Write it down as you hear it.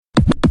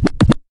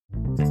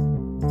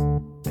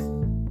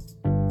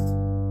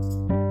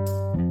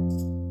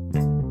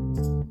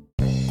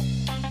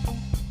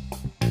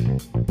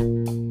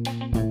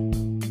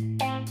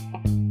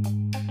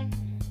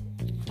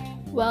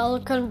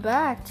Welcome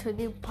back to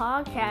the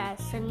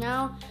podcast. And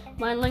now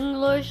my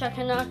English, I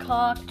cannot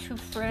talk to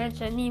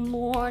French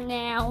anymore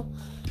now.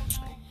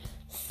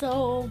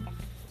 So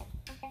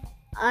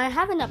I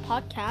having a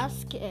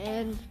podcast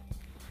and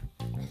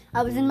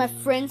I was in my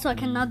friend, so I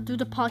cannot do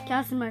the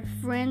podcast in my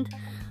friend.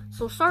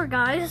 So sorry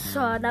guys.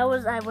 I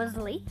was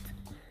late.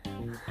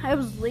 And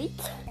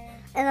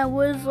I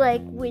was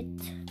like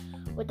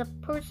with a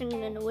person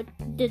and with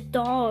the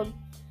dog.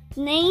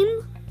 Name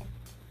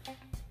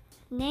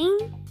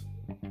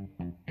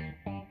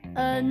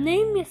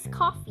is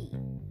Coffee.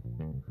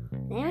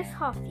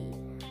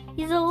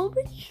 He's a little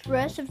bit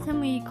stressed every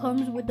time he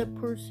comes with a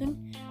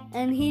person,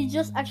 and he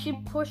just actually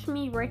pushed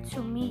me right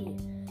to me.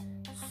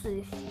 So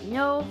if you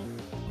know,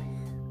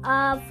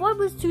 before I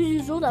was 2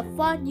 years old, I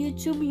thought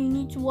YouTube you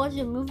need to watch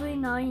a movie.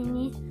 Now you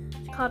need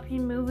to copy a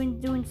movie and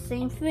doing the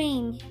same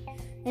thing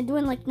and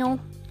doing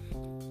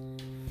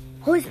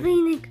always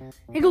playing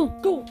hey go.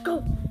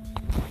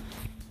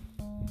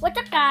 What's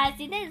up guys?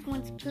 Today is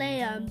going to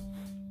play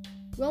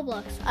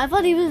Roblox. I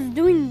thought he was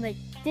doing like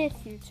this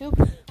YouTube,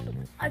 but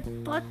I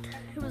thought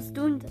he was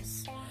doing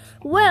this.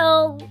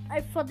 Well, I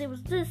thought it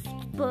was this,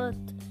 but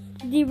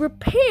the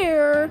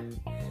repair,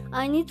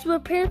 I need to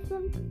repair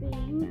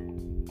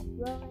something.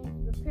 Well, I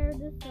need to repair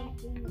this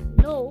something.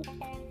 No.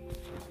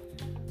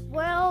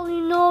 Well,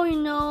 you know,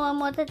 I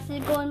wanted to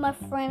go with my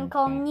friend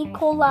called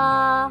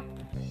Nicola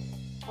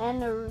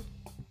and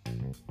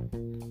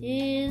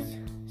his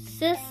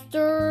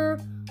sister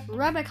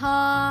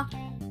Rebecca.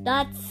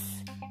 That's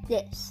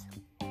this.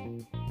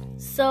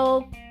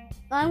 So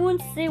I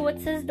won't say what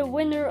says the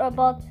winner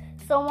about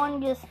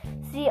someone just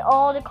see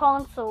all the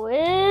console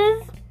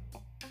is.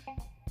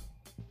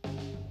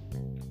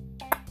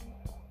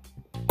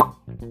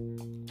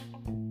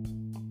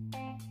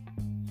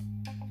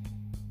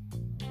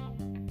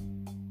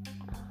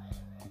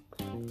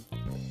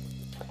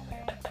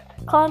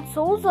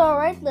 Consoles,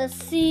 alright, let's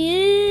see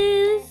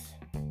is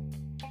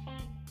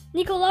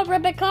Nicola,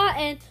 Rebecca,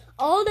 and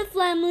all the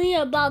family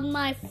about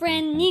my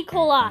friend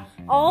Nicola.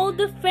 All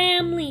the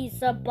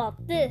families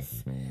about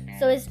this.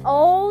 So it's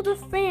all the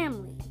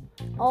family.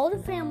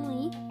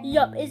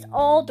 Yup, it's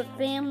all the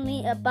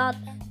family about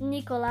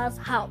Nicola's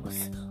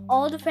house.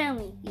 All the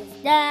family. His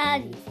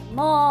dad, his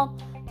mom,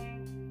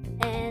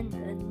 and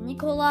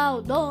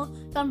Nicola.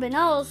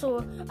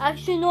 So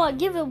actually, no, I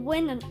give a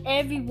win and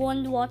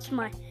everyone watch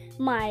my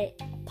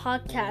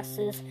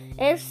podcasts.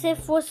 If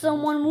for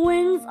someone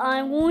wins,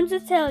 I'm going to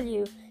tell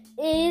you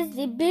is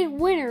the big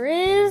winner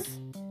is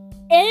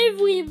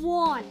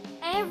everyone.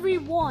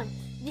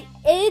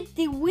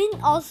 The win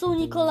also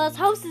Nicola's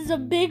house is a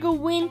bigger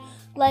win.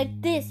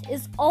 Like this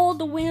is all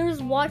the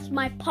winners watch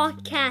my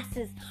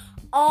podcasts.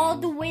 All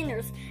the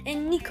winners,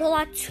 and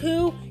Nicola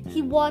too.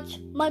 He watched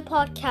my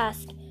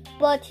podcast,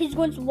 but he's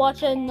going to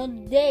watch it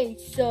another day.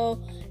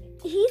 So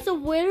he's a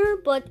winner,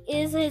 but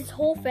is his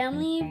whole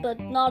family, but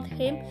not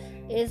him.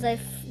 Is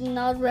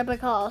not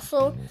Rebecca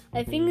also.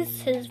 I think it's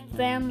his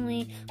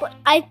family, but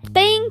I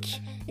think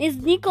it's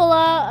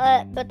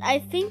Nicola. But I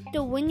think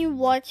the when you're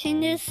watching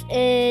this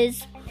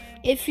is,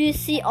 if you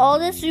see all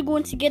this, you're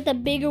going to get a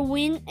bigger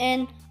win,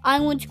 and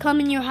I'm going to come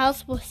in your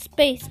house with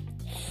space.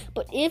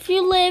 But if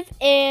you live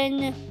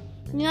in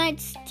United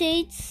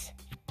States,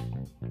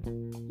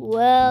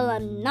 well,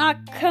 I'm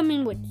not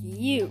coming with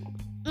you.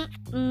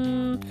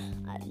 I'm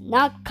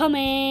not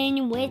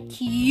coming with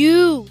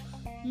you.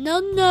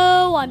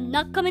 No, I'm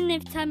not coming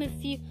next time if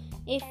you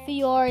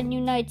are in the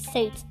United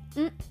States.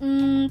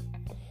 I'm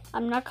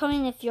not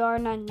coming if you are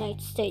in the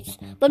United States.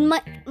 But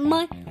my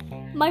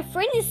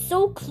friend is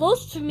so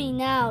close to me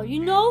now.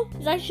 You know,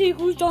 it's actually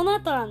who's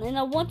Jonathan, and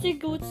I want to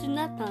go to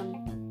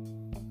Nathan.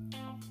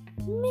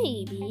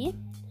 Maybe.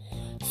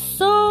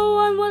 So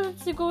I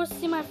wanted to go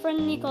see my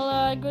friend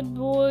Nicola, good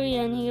boy,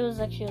 and he was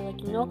actually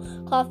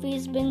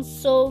Coffee's been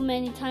so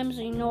many times,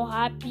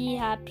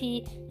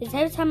 happy. It's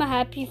every time I'm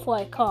happy before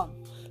I come.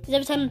 It's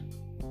every time,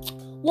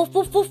 woof.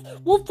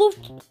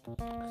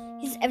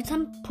 He's every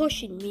time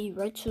pushing me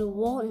right to the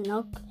wall, and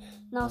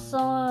now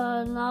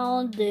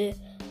the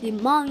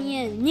mommy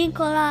and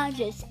Nicola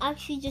just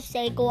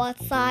say go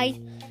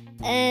outside,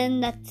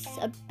 and that's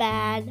a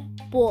bad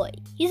boy.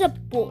 He's a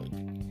boy.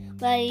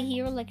 But I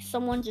hear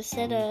someone just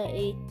said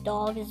a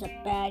dog is a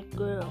bad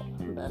girl,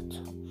 but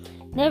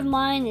never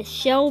mind. It's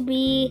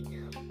Shelby,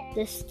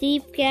 the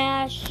Steve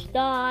Cash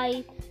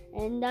died,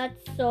 and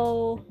that's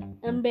so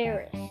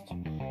embarrassed.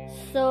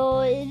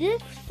 So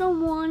if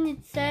someone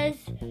it says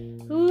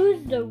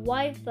who's the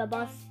wife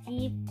about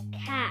Steve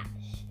Cash,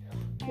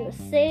 you'll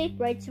say it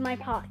right to my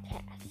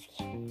podcast.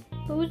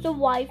 Who's the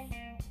wife?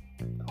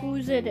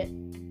 Who's it?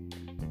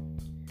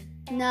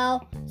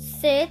 Now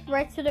say it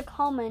right to the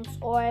comments,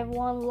 or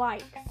everyone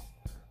likes.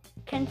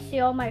 Can see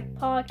all my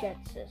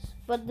podcasts,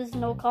 but there's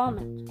no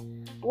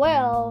comment.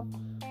 Well,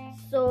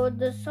 so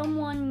does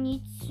someone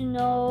needs to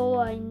know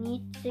I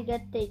need to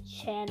get the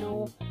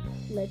channel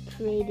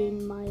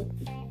creating my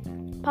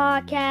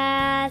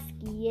podcast.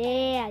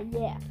 Yeah.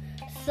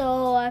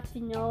 So if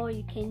you know,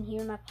 you can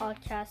hear my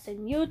podcast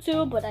on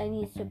YouTube, but I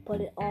need to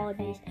put all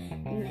these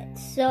in it.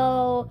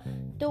 So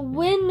the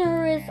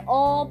winner is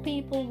all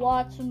people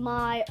watch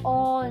my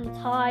all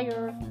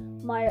entire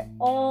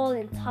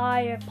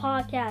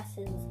podcasts.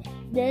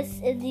 This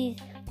is the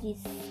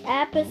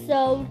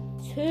episode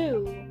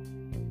 2.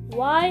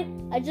 Why?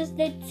 I just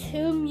did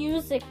 2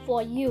 music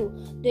for you.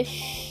 The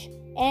shh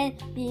and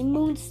the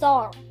moon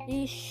star.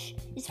 The shh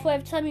is for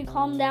every time you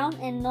calm down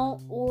and know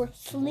or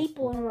sleep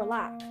or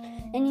relax.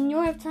 And in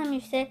your every time you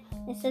say,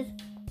 it says,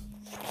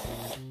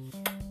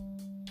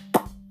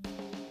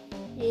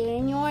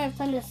 in your every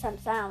time there's some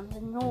sounds.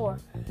 Ignore.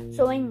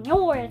 So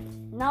ignore.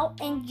 Now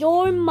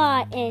enjoy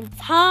my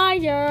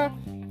entire.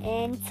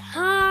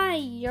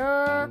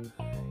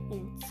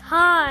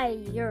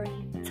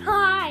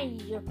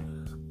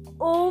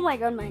 Oh my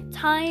god, my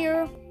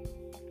entire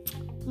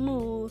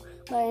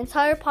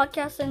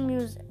podcast and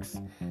musics.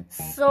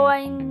 So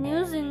I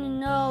news and you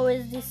know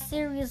is the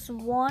series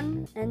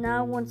 1, and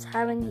now one's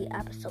having the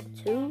episode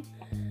 2.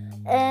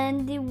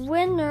 And the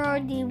winner,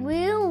 the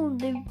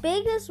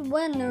biggest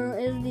winner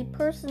is the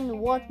person who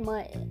watched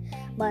my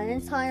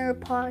entire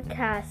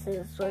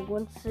podcast. So I'm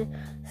going to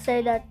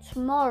say that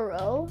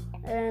tomorrow,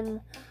 and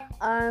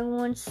I'm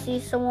going to see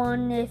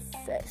someone if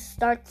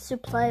starts to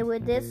play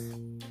with this.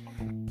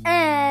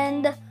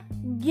 And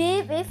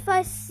if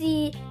I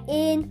see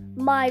in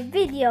my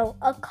video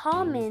a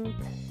comment,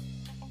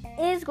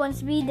 is going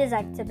to be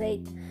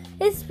deactivated.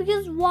 It's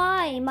because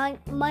why? My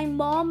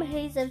mom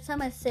hates every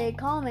time I say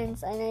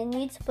comments, and I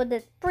need to put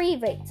it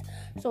private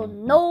so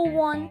no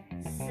one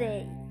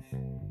says.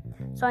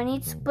 So I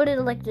need to put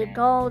it like the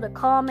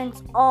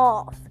comments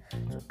off.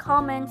 So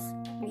comments,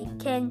 we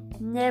can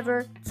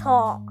never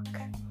talk.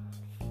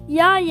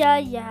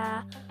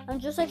 Yeah. I'm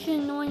just actually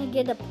knowing to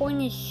get the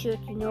point and shit,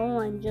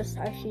 I'm just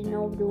actually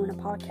doing a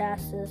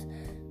podcast is,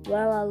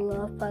 well, I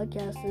love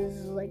podcasts.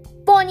 Is like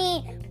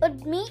funny,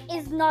 but me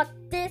is not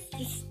this,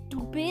 you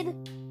stupid.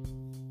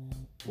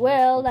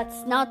 Well,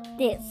 that's not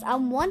this. I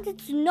wanted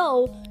to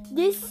know.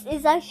 This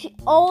is actually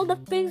all the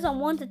things I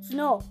wanted to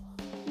know.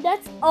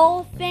 That's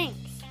all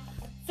things.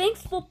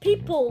 Thanks for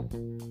people.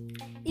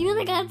 Even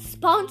I got a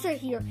sponsor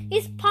here.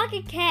 It's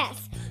Pocket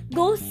Cast.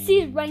 Go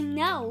see it right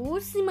now. Go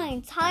see my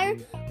entire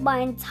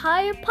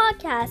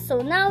podcast.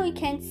 So now you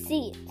can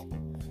see it.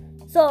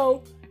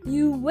 So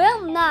you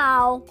will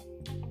now.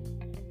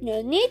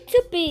 You need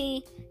to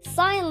be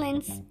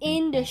silent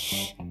in the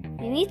shh.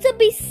 You need to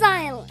be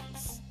silent.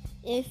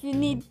 If you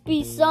need to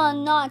be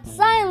not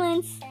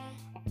silent,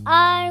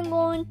 I'm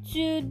going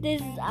to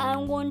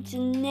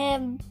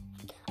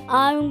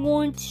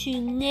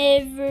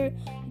never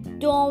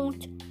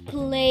don't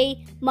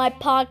play my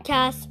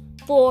podcast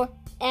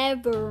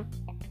forever.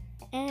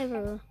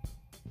 Ever.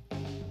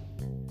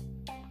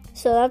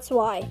 So that's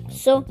why.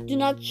 So do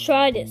not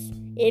try this.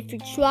 If you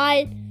try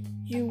it,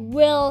 you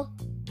will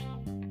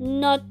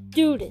not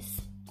do this.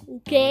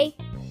 Okay?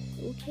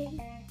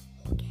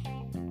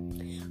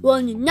 Well,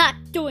 you're not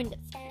doing this.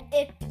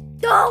 If you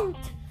don't,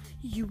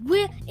 you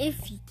will.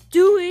 If you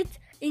do it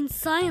in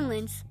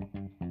silence,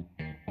 I'm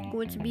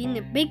going to be in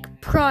a big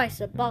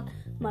prize about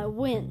my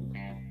win.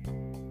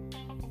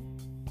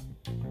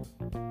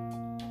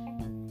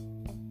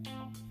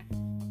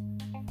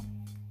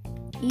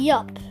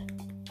 Yup.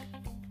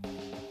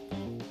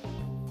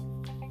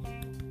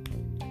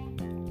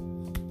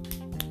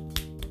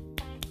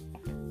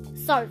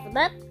 Sorry for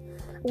that.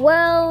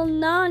 Well,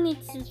 now I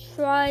need to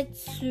try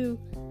to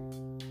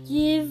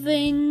give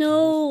a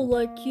no,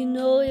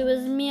 it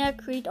was me. I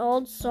create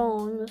old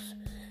songs,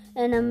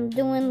 and I'm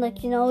doing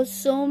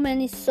so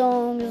many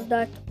songs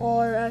that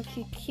are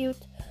actually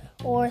cute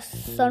or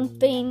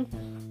something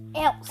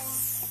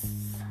else.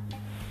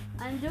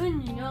 I'm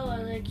doing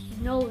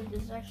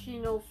there's actually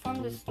no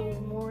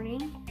thunderstorm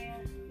warning.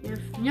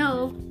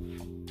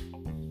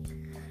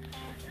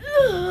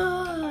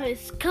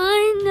 It's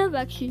kind of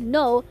actually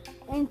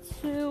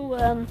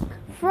into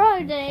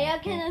Friday. I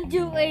cannot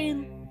do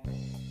a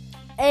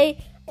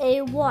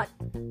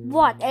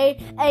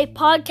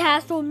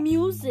podcast or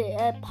music.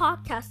 A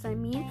podcast,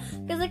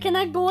 because I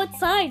cannot go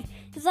outside.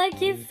 It's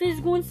like if it's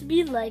going to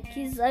be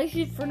it's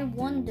actually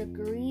 31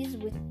 degrees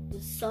with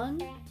the sun.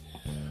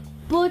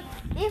 But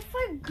if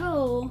I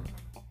go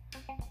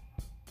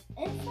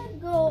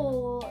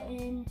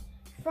in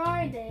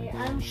Friday,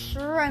 I'm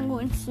sure I'm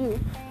going to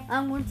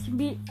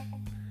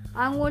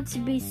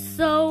be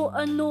so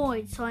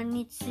annoyed. So I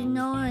need to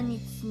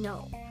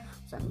know.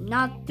 So I'm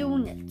not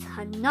doing it.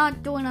 I'm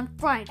not doing it on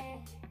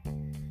Friday.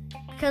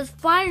 Because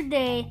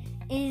Friday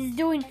is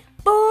doing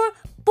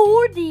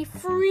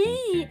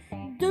 43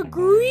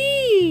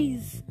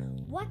 degrees.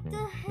 What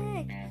the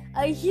heck?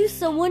 I hear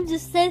someone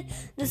says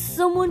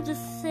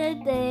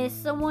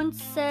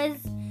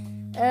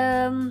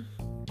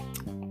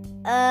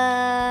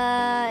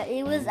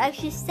it was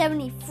actually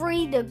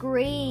 73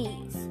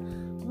 degrees.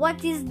 What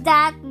does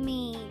that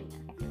mean?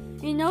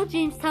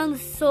 Jamestown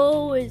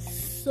is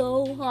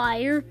so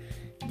higher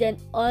than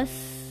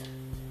us.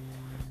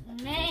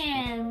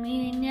 Man,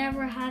 we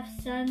never have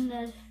sun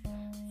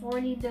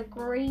 40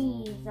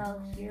 degrees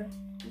out here.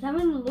 It's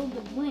having a little bit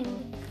of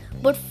wind.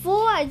 But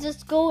before I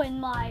just go in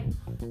my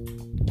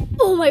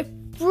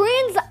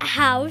friend's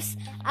house,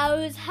 I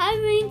was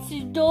having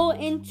to go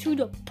into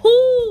the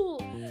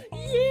pool.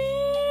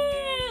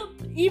 Yeah!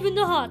 Even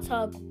the hot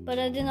tub. But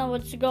I didn't know where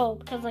to go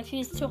because like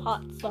it's too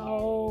hot.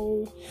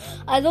 So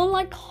I don't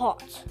like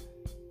hot.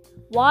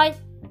 Why?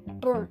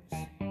 Burns.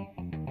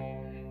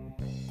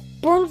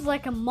 Burns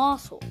like a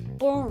muscle.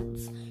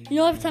 Burns. You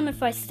know, every time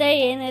if I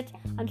stay in it,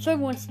 I'm sure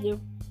what to do.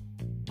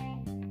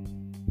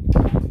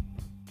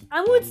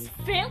 I once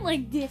felt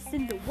like this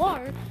in the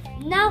water.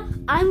 Now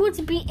I'm going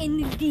to be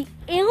in the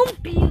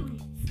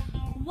ambulance.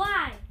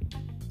 Why?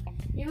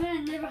 Even I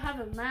never have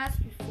a mask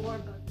before,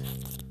 but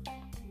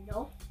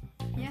no.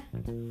 Yeah.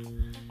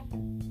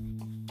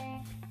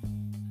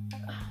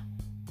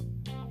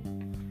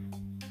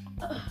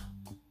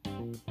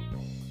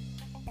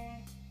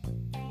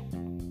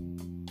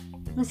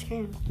 Let's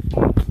go.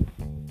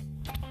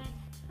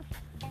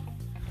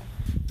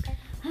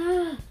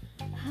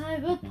 Hi,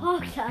 good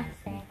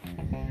podcasting.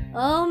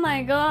 Oh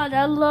my god,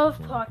 I love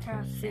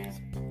podcasts.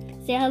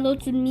 Say hello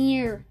to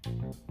Mir.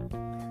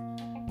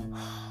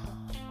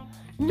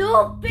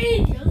 No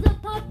videos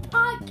about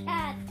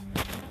podcasts.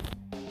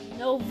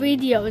 No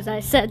videos, I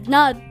said,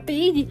 not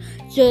videos.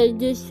 So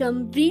there's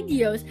some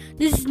videos.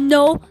 There's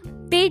no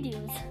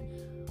videos.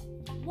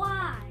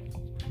 Why?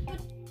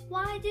 But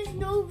why there's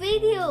no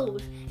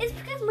videos? It's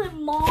because my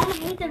mom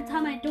hates every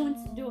time I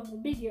don't do a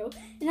video,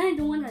 and I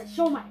don't want to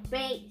show my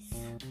face.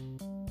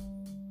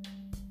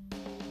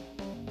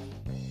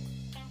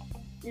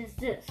 Is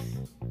this?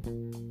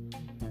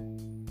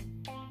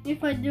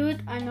 If I do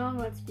it, I know I'm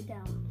going to be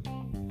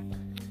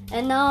down.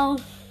 And now,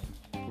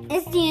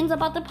 it's the end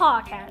about the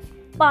podcast.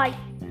 Bye.